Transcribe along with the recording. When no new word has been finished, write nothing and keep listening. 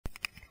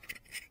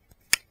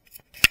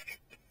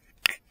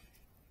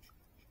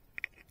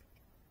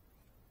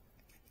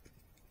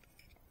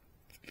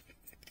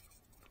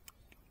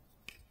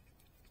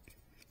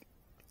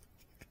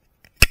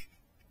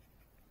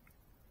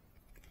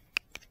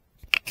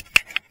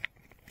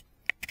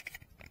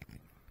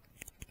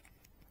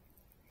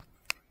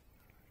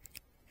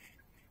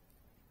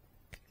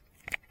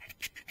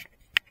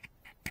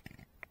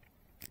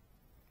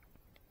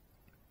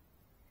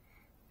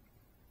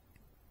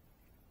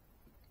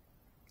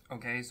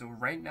Okay, so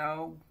right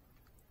now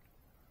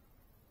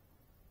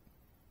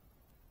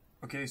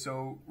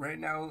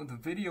the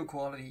video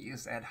quality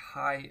is at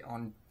high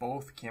on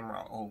both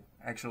camera. Oh,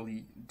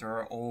 actually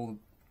they're all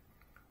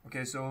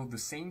okay, so the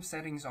same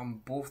settings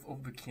on both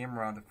of the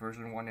camera, the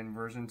version 1 and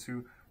version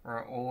 2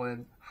 are all at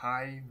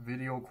high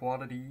video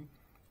quality,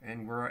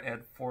 and we're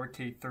at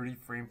 4K 30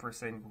 frames per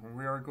second.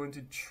 We are going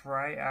to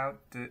try out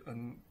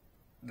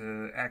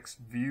the X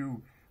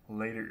view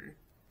later,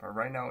 but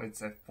right now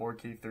it's at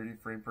 4K 30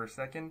 frames per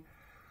second.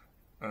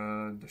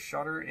 The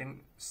shutter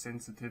and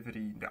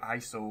sensitivity, the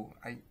ISO,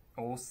 I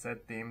all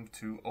set them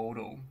to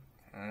auto.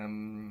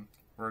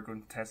 We're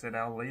going to test it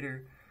out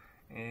later.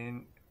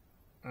 And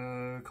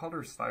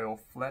color style,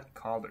 flat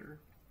color,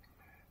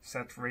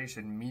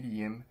 saturation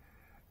medium,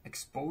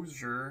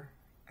 exposure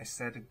I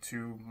set it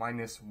to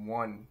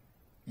 -1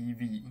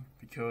 EV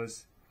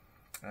because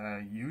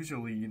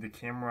usually the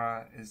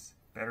camera is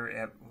better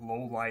at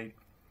low light.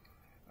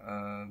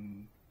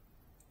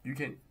 You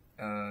can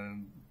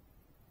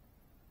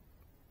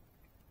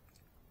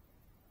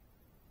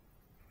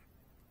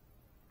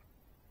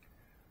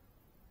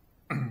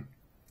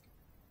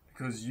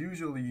because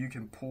usually you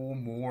can pull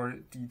more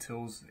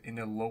details in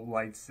a low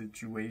light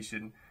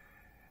situation,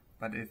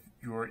 but if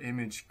your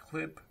image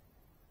clip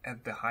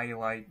at the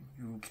highlight,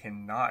 you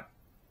cannot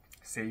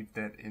save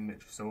that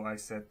image. So I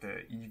set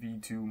the EV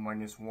to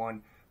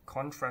 -1,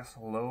 contrast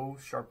low,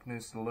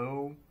 sharpness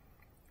low,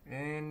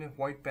 and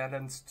white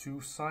balance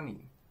to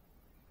sunny.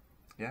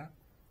 Yeah,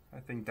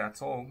 I think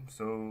that's all.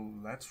 So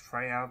let's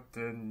try out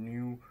the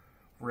new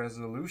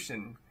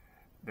resolution,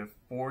 the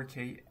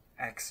 4K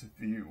X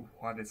view.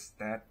 What is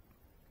that?